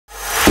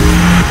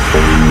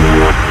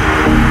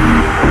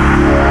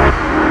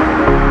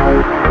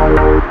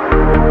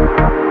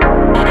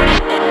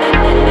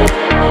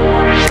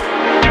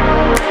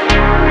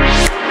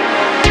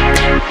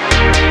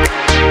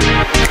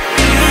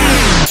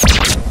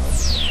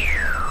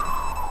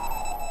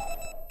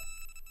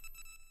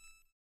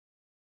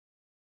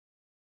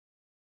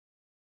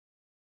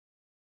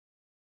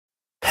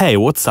Hey,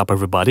 what's up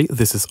everybody,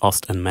 this is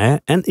Ost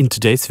Meyer, and in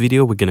today's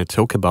video we're gonna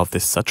talk about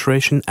this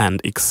saturation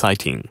and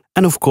exciting.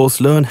 And of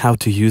course learn how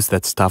to use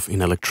that stuff in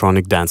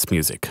electronic dance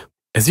music.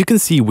 As you can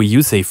see, we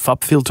use a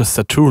FabFilter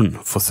Saturn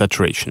for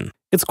saturation.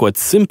 It's quite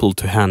simple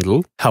to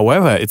handle,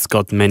 however it's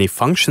got many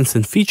functions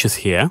and features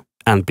here,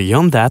 and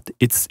beyond that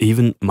it's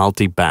even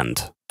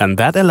multi-band. And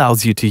that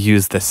allows you to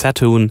use the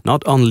Saturn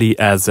not only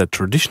as a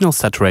traditional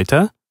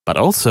saturator, but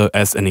also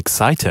as an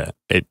exciter,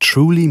 a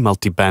truly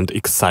multi-band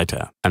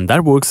exciter. And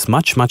that works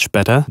much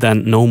better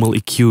than normal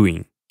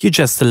EQing. You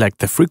just select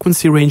the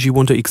frequency range you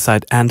want to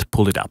excite and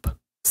pull it up.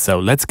 So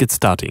let's get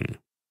starting.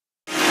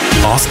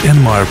 Ost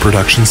Meyer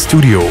Production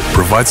Studio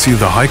provides you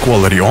the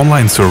high-quality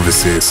online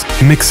services,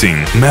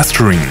 mixing,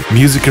 mastering,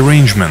 music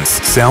arrangements,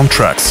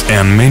 soundtracks,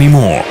 and many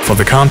more. For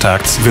the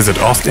contacts, visit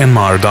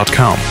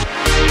ostmeyer.com.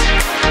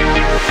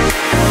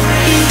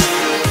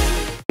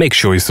 Make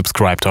sure you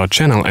subscribe to our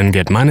channel and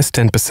get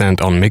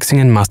 -10% on mixing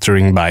and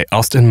mastering by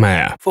Ost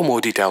Meyer. For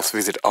more details,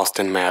 visit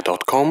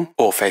ostmeyer.com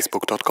or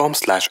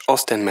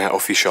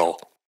facebook.com/ostmeyerofficial.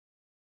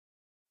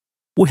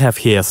 We have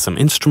here some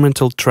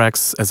instrumental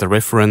tracks as a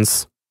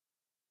reference.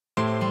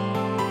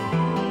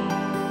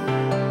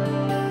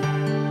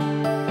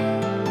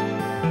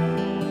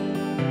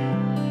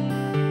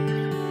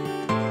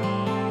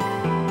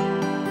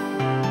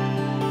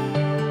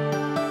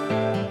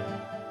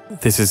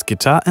 This is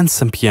guitar and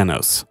some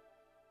pianos.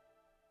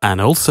 And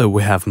also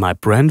we have my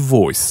brand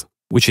voice,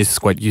 which is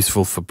quite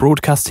useful for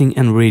broadcasting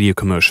and radio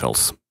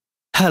commercials.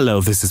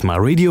 Hello, this is my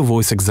radio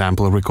voice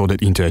example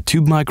recorded into a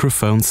tube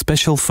microphone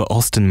special for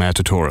Ost Meyer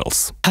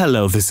tutorials.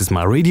 Hello, this is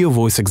my radio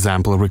voice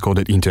example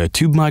recorded into a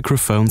tube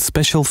microphone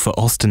special for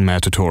Ost Meyer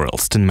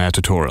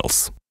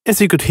tutorials. As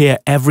you could hear,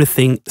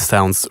 everything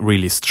sounds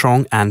really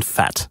strong and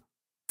fat.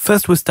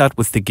 First we start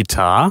with the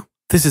guitar.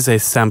 This is a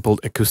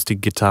sampled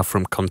acoustic guitar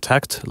from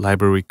Contact,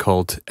 library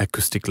called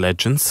Acoustic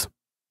Legends.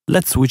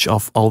 Let's switch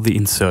off all the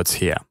inserts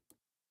here.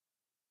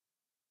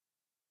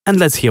 And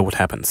let's hear what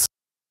happens.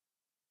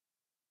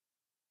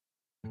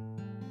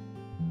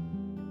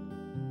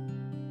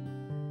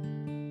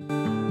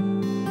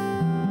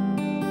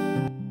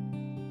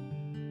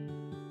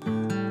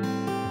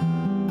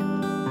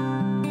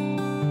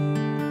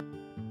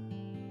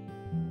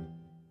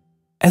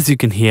 As you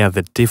can hear,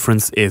 the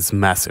difference is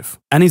massive.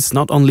 And it's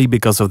not only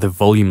because of the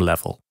volume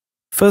level.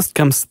 First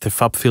comes the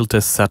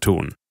FabFilter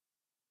Saturn.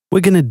 We're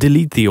gonna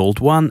delete the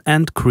old one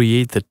and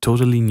create the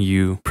totally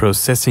new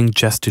processing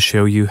just to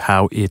show you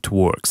how it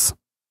works.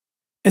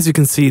 As you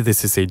can see,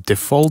 this is a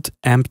default,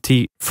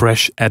 empty,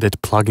 fresh added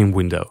plugin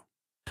window.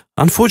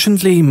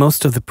 Unfortunately,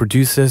 most of the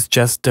producers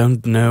just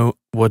don't know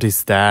what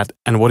is that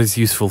and what is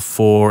useful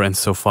for and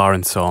so far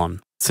and so on.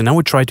 So now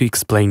we try to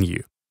explain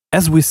you.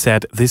 As we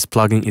said, this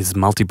plugin is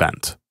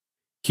multi-band.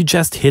 You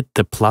just hit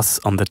the plus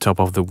on the top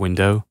of the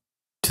window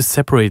to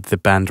separate the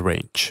band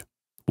range.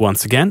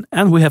 Once again,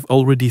 and we have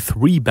already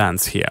 3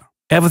 bands here.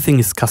 Everything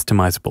is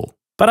customizable.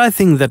 But I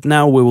think that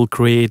now we will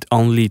create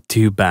only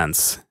 2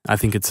 bands. I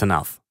think it's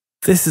enough.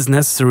 This is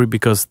necessary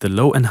because the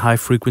low and high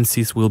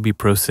frequencies will be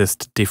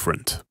processed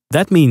different.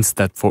 That means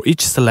that for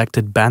each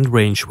selected band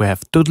range we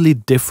have totally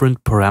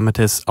different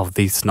parameters of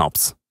these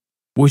knobs,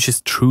 which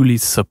is truly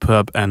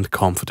superb and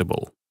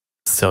comfortable.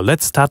 So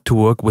let's start to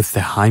work with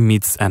the high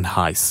mids and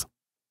highs.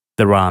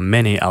 There are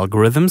many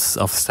algorithms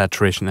of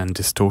saturation and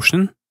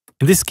distortion.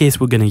 In this case,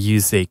 we're gonna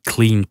use a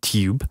clean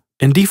tube.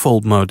 In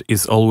default mode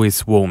is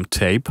always warm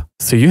tape,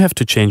 so you have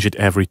to change it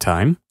every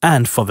time.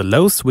 And for the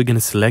lows, we're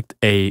gonna select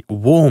a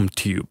warm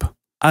tube.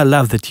 I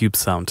love the tube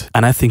sound,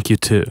 and I think you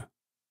too.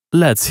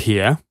 Let's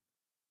hear.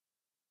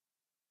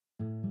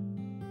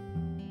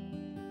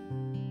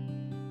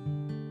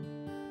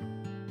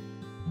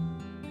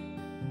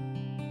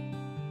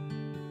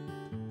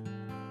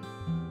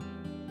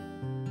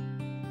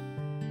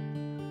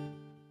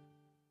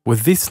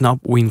 With this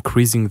knob, we're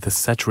increasing the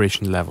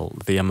saturation level,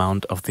 the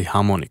amount of the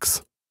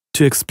harmonics.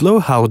 To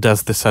explore how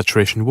does the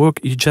saturation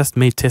work, you just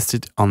may test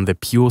it on the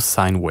pure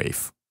sine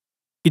wave.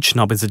 Each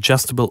knob is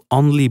adjustable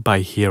only by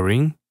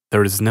hearing.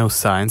 There is no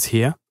sines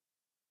here.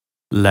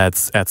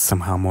 Let's add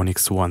some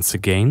harmonics once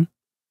again.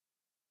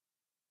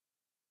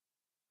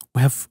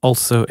 We have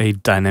also a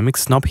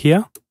dynamics knob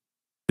here.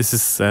 This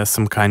is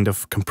some kind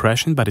of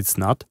compression, but it's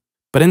not.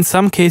 But in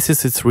some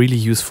cases, it's really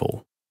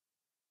useful.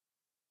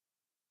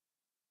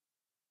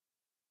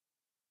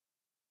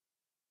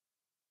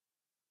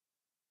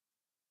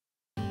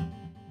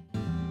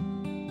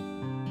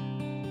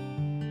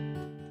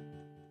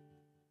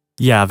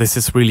 Yeah, this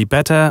is really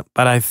better,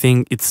 but I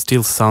think it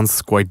still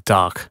sounds quite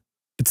dark.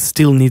 It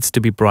still needs to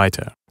be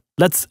brighter.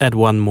 Let's add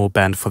one more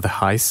band for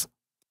the highs.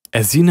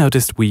 As you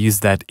noticed, we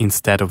use that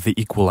instead of the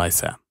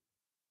equalizer.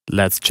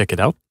 Let's check it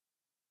out.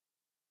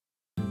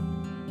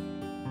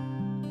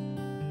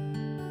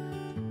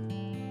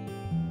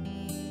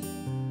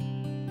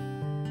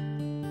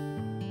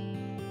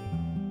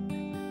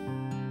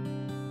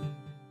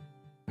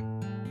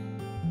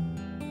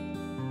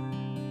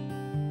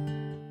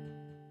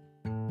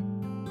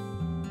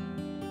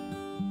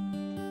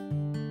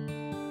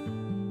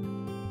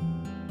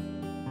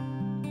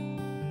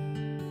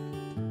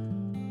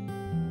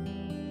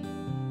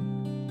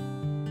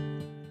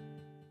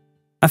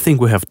 I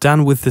think we have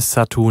done with the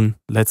Saturn.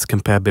 Let's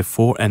compare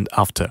before and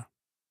after.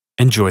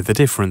 Enjoy the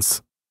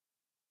difference.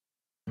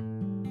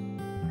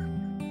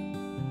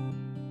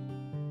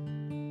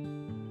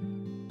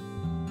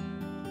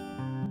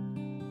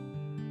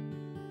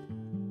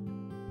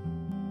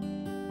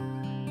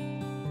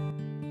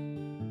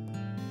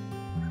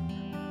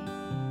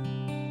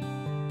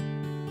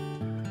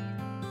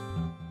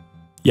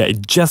 Yeah,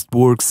 it just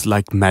works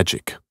like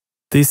magic.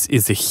 This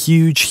is a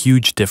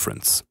huge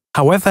difference.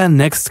 However,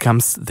 next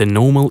comes the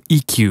normal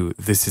EQ.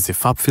 This is a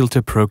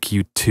FabFilter Pro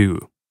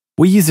Q2.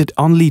 We use it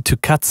only to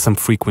cut some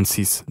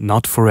frequencies,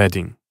 not for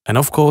adding, and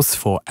of course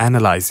for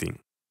analyzing.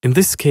 In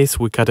this case,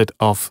 we cut it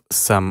off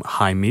some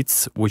high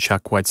mids, which are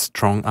quite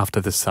strong after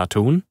the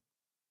Saturn.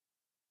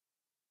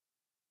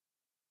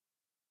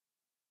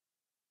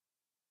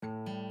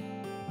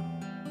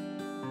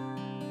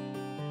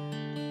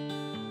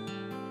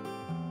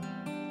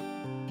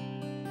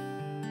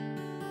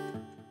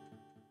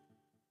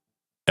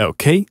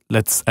 Okay,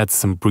 let's add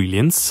some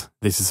brilliance.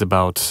 This is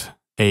about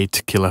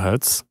 8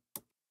 kHz.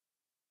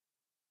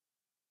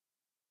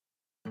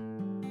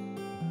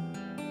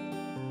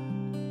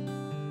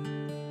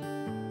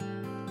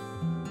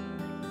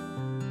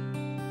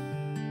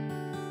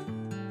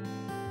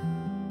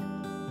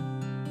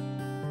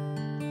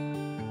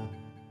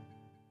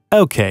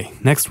 Okay,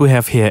 next we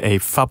have here a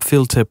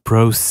FabFilter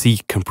Pro C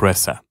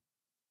compressor.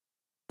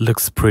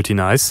 Looks pretty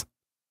nice.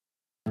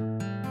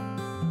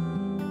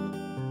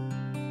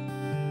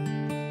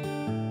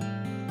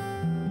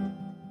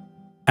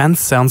 And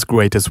sounds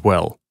great as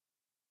well.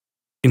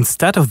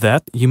 Instead of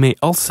that, you may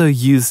also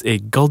use a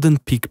golden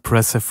peak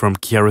presser from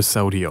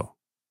Kyrylo Audio.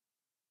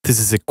 This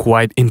is a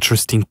quite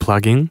interesting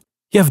plugin.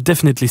 You have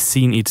definitely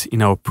seen it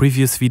in our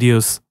previous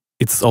videos.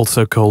 It's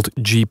also called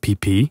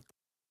GPP.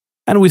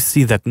 And we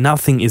see that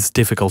nothing is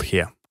difficult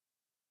here.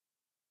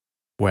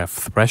 We have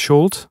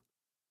threshold,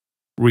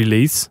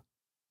 release,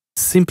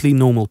 simply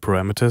normal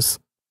parameters.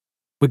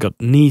 We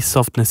got knee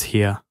softness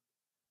here.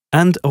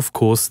 And of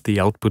course the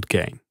output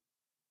gain.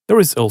 There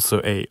is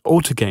also a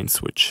auto gain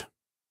switch.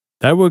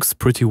 That works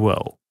pretty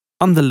well.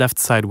 On the left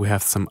side we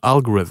have some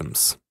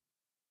algorithms.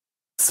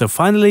 So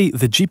finally,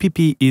 the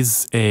GPP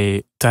is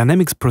a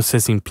dynamics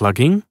processing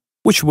plugin,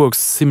 which works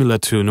similar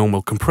to a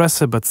normal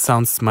compressor but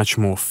sounds much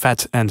more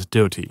fat and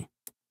dirty.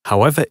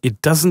 However,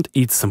 it doesn't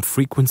eat some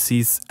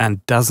frequencies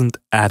and doesn't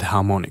add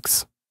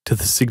harmonics to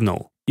the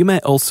signal. You may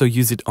also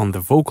use it on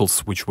the vocals,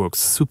 which works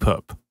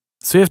superb.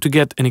 So you have to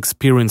get an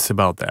experience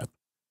about that.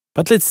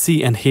 But let's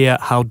see and hear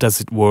how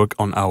does it work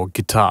on our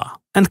guitar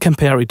and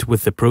compare it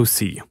with the Pro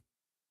C.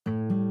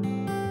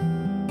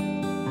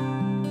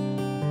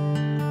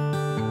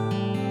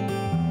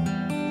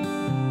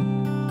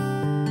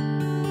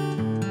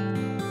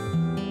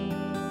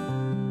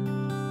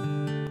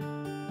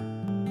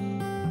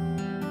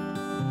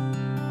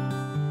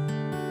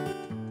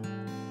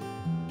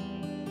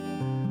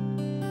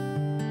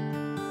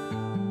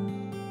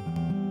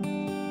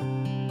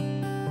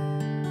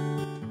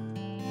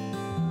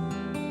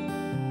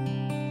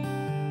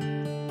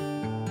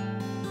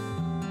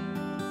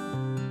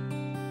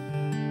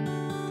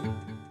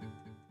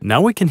 Now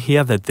we can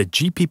hear that the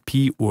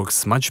GPP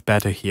works much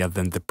better here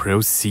than the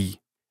Pro C.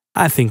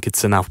 I think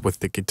it's enough with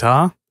the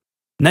guitar.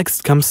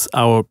 Next comes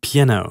our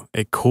piano,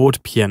 a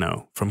chord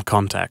piano from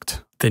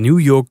Contact, the New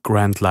York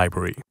Grand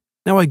Library.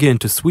 Now we're going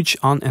to switch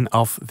on and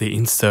off the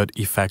insert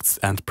effects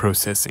and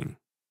processing.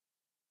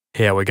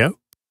 Here we go.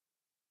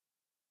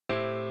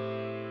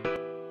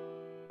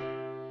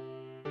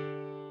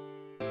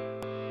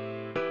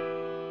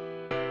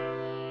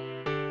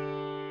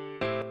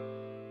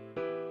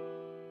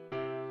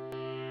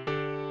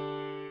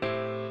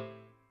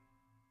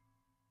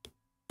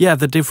 Yeah,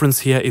 the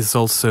difference here is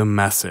also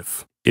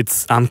massive.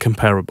 It's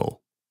uncomparable.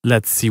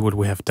 Let's see what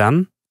we have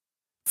done.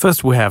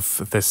 First we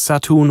have the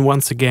Saturn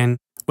once again.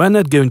 We're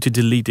not going to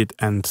delete it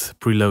and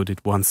preload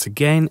it once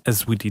again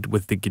as we did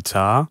with the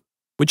guitar.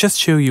 We just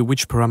show you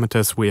which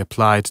parameters we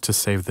applied to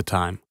save the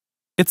time.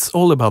 It's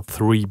all about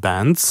 3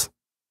 bands.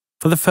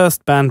 For the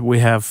first band we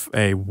have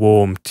a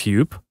warm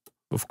tube,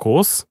 of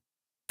course,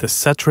 the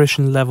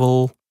saturation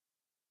level.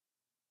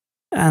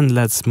 And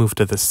let's move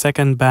to the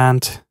second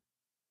band.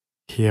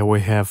 Here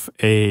we have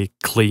a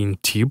clean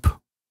tube.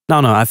 No,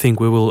 I think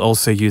we will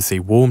also use a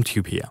warm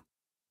tube here.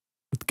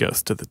 It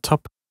goes to the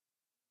top.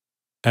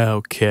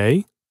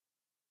 Okay.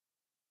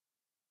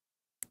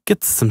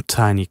 Get some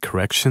tiny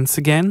corrections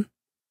again.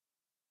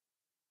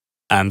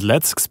 And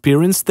let's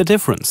experience the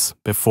difference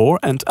before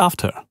and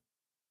after.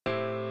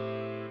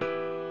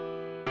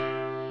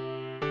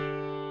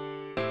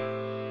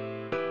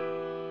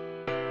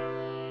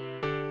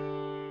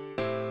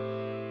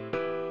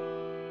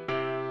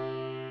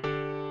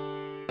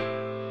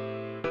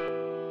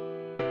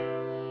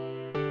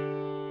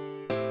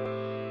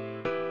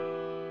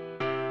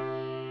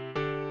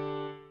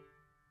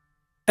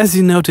 As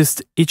you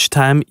noticed, each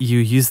time you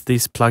use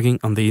this plugin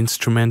on the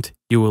instrument,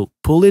 you will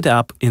pull it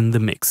up in the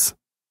mix.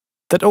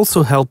 That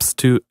also helps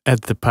to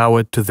add the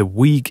power to the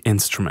weak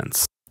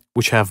instruments,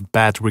 which have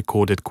bad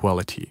recorded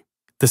quality.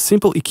 The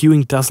simple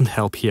EQing doesn't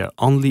help here,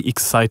 only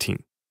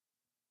exciting.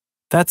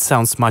 That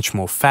sounds much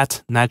more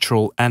fat,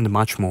 natural, and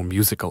much more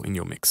musical in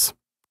your mix.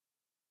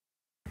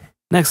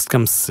 Next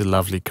comes the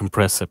lovely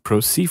compressor Pro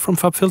C from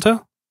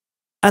FabFilter.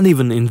 And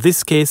even in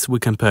this case, we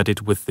compared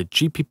it with the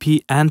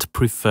GPP and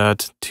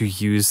preferred to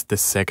use the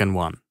second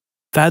one.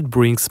 That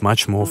brings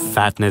much more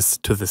fatness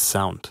to the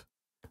sound.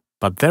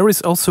 But there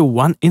is also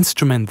one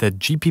instrument that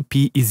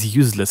GPP is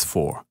useless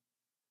for: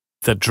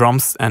 the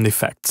drums and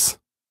effects,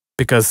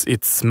 because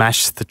it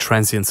smashes the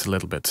transients a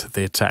little bit,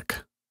 the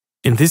attack.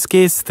 In this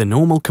case, the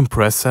normal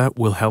compressor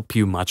will help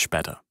you much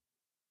better.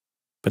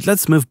 But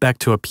let's move back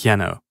to a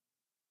piano.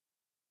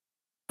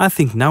 I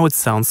think now it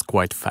sounds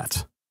quite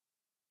fat.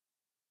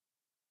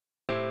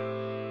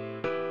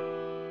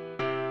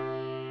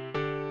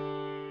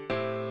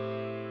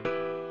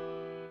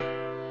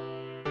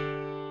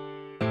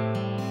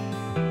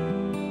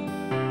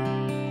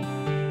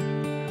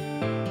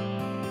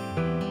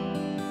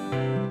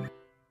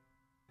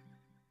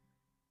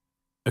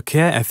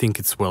 Okay, I think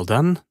it's well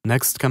done.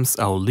 Next comes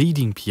our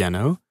leading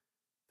piano.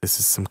 This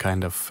is some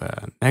kind of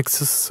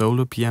Nexus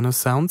solo piano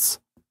sounds.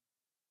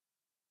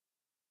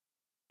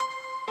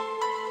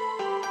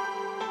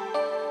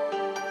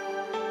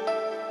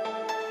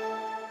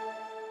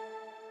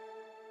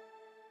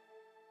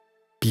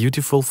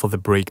 Beautiful for the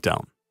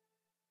breakdown.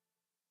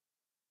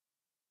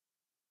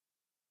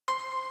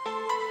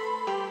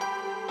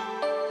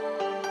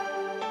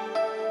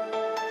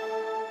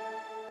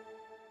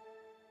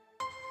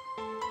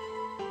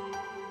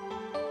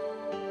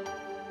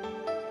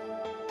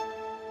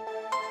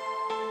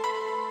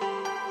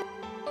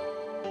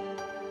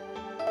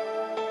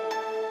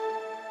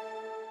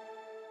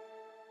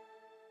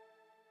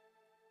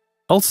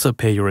 Also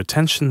pay your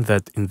attention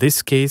that in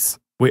this case,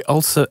 we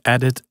also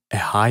added a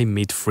high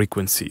mid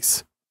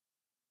frequencies.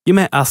 You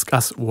may ask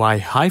us why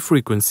high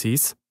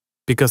frequencies,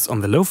 because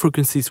on the low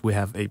frequencies we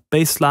have a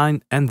bass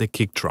line and the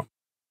kick drum.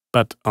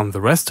 But on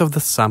the rest of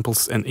the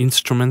samples and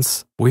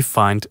instruments, we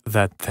find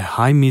that the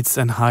high mids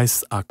and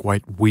highs are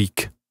quite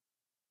weak.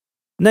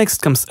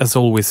 Next comes, as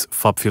always,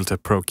 FabFilter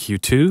Pro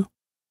Q2.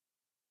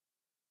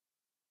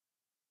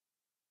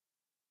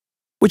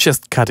 We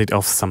just cut it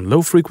off some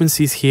low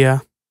frequencies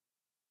here.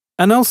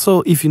 And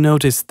also, if you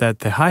notice that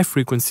the high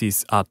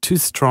frequencies are too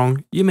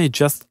strong, you may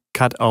just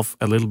cut off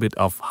a little bit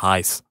of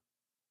highs.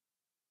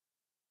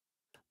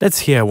 Let's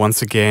hear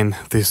once again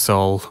this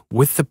all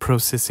with the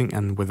processing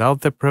and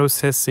without the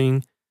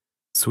processing,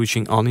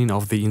 switching on and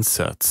off the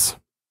inserts.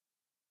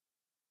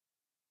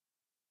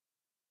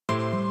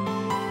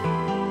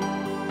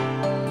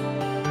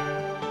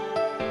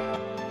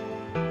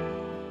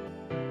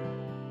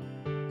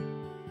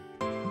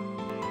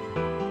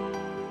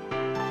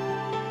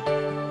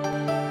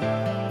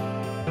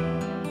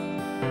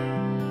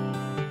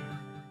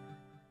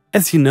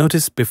 As you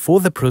noticed,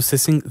 before the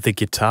processing, the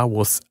guitar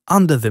was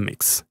under the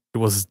mix. It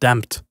was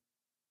damped.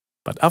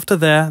 But after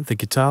that, the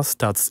guitar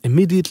starts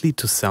immediately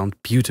to sound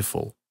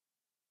beautiful.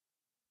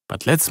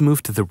 But let's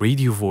move to the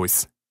radio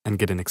voice and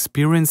get an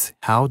experience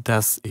how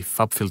does a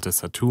FabFilter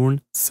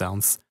Saturn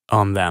sounds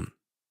on them.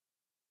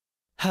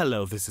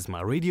 Hello, this is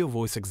my radio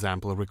voice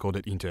example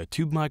recorded into a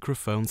tube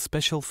microphone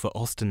special for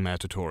Ost Meyer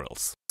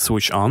tutorials.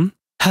 Switch on.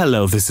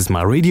 Hello, this is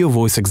my radio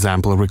voice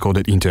example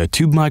recorded into a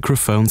tube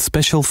microphone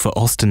special for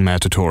Ost Meyer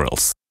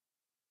tutorials.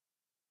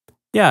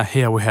 Yeah,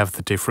 here we have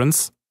the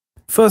difference.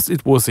 First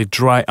it was a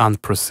dry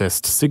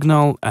unprocessed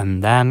signal,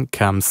 and then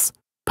comes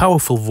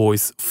powerful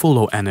voice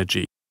full of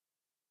energy.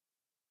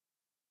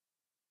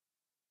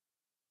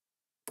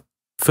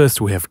 First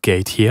we have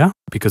gate here,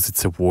 because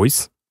it's a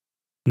voice.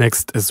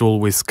 Next, as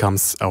always,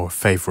 comes our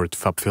favorite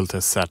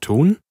FabFilter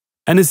Saturn.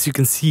 And as you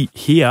can see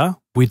here,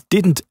 we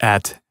didn't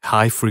add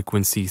high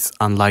frequencies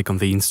unlike on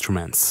the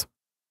instruments,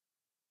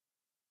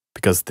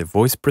 because the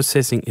voice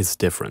processing is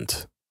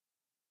different.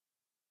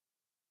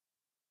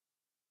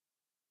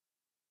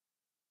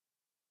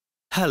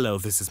 Hello,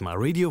 this is my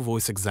radio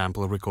voice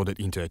example recorded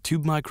into a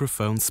tube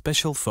microphone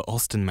special for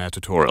Ost Meyer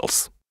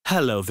tutorials.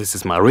 Hello, this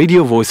is my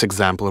radio voice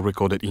example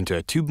recorded into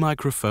a tube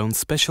microphone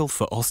special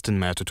for Ost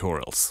Meyer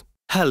tutorials.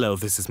 Hello,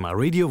 this is my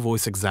radio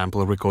voice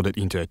example recorded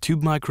into a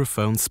tube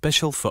microphone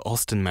special for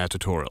Ost Meyer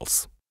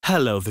tutorials.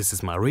 Hello, this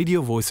is my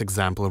radio voice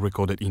example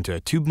recorded into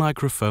a tube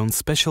microphone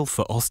special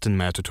for Ost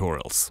Meyer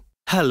tutorials.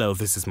 Hello,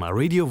 this is my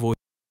radio voice.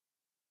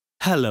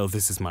 Hello,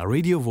 this is my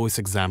radio voice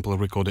example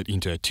recorded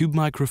into a tube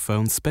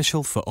microphone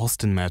special for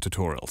Ost Meyer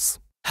tutorials.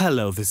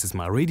 Hello, this is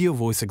my radio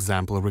voice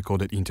example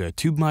recorded into a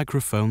tube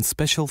microphone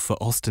special for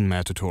Ost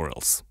Meyer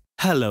tutorials.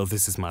 Hello,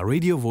 this is my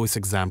radio voice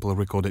example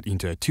recorded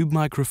into a tube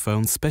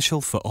microphone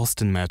special for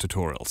Ost Meyer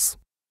tutorials.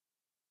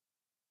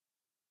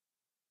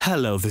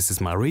 Hello, this is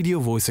my radio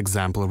voice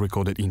example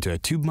recorded into a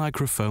tube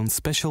microphone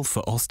special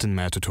for Ost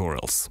Meyer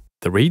tutorials.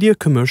 The radio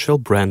commercial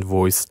brand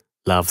voice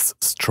loves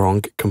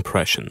strong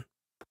compression.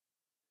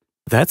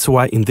 That's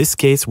why in this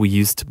case we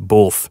used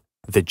both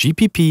the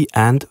GPP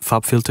and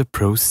FabFilter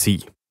Pro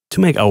C to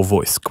make our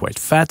voice quite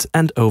fat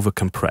and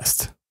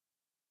overcompressed.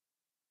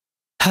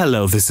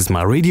 Hello, this is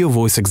my radio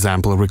voice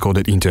example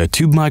recorded into a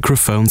tube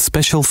microphone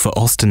special for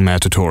Ost Meyer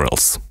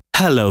tutorials.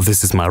 Hello,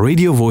 this is my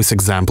radio voice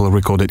example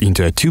recorded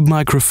into a tube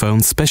microphone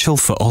special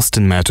for Ost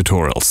Meyer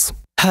tutorials.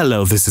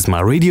 Hello, this is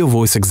my radio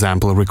voice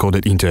example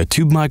recorded into a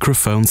tube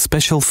microphone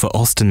special for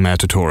Ost Meyer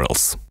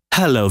tutorials.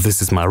 Hello, this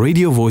is my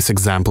radio voice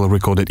example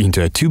recorded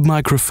into a tube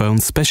microphone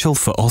special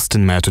for Ost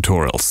Meyer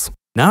tutorials.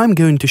 Now I'm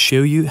going to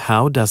show you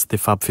how does the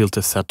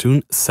FabFilter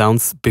Saturn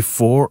sounds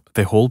before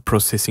the whole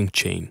processing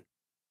chain.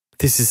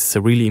 This is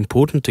really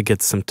important to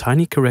get some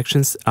tiny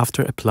corrections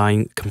after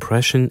applying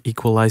compression,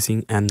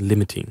 equalizing and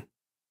limiting.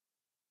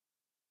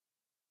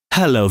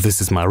 Hello, this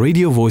is my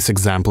radio voice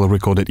example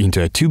recorded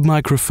into a tube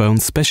microphone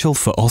special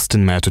for Ost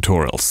Meyer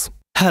tutorials.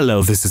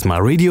 Hello, this is my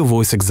radio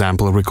voice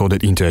example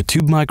recorded into a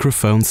tube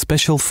microphone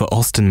special for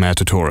Ost Meyer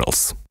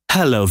tutorials.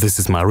 Hello, this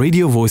is my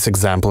radio voice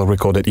example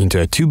recorded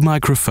into a tube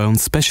microphone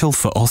special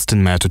for Ost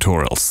Meyer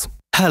tutorials.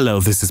 Hello,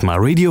 this is my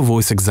radio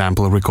voice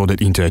example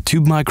recorded into a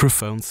tube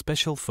microphone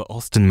special for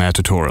Ost Meyer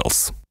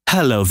tutorials.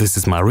 Hello, this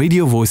is my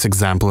radio voice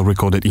example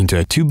recorded into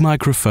a tube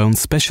microphone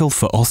special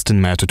for Ost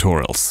Meyer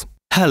tutorials.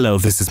 Hello,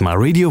 this is my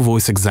radio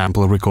voice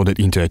example recorded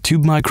into a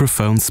tube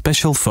microphone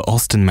special for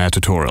Ost Meyer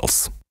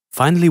tutorials.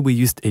 Finally, we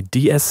used a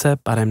de-esser,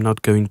 but I'm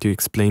not going to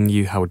explain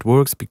you how it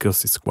works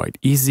because it's quite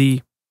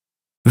easy.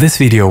 This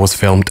video was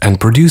filmed and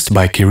produced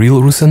by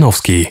Kyrylo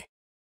Rusanivsky.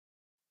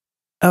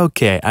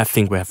 Okay, I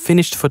think we have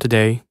finished for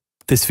today.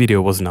 This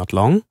video was not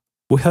long.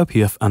 We hope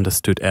you have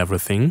understood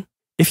everything.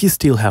 If you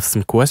still have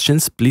some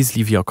questions, please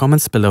leave your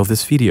comments below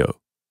this video.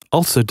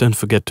 Also, don't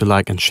forget to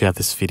like and share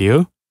this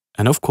video.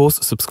 And of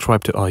course,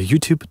 subscribe to our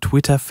YouTube,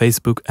 Twitter,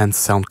 Facebook and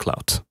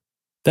SoundCloud.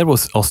 That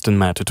was Ost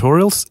Meyer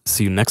Tutorials.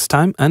 See you next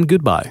time and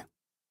goodbye.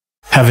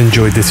 Have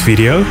enjoyed this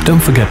video?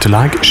 Don't forget to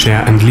like,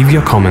 share and leave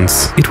your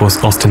comments. It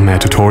was Ost Meyer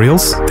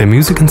Tutorials, the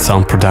music and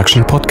sound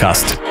production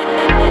podcast.